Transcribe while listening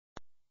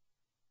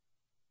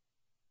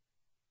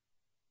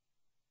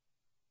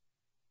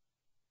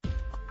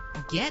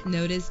Get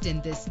noticed in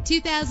this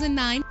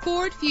 2009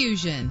 Ford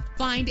Fusion.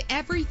 Find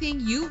everything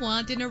you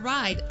want in a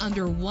ride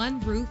under one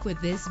roof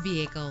with this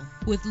vehicle.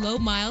 With low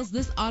miles,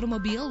 this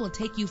automobile will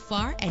take you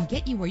far and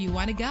get you where you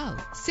want to go.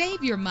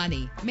 Save your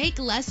money. Make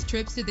less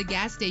trips to the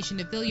gas station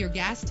to fill your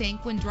gas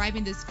tank when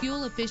driving this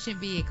fuel-efficient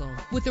vehicle.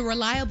 With a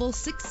reliable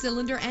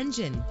 6-cylinder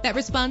engine that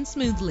responds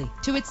smoothly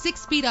to its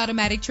 6-speed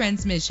automatic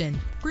transmission.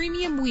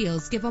 Premium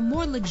wheels give a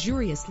more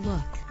luxurious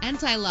look.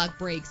 Anti-lock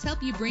brakes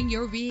help you bring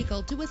your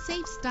vehicle to a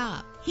safe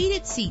stop.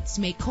 Heated seats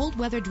make cold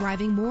weather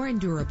driving more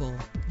endurable.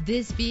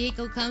 This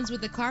vehicle comes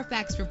with a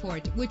Carfax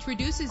report, which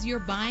reduces your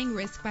buying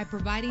risk by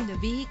providing the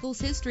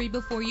vehicle's history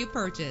before you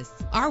purchase.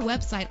 Our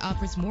website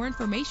offers more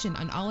information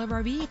on all of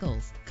our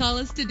vehicles. Call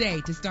us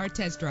today to start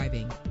test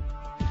driving.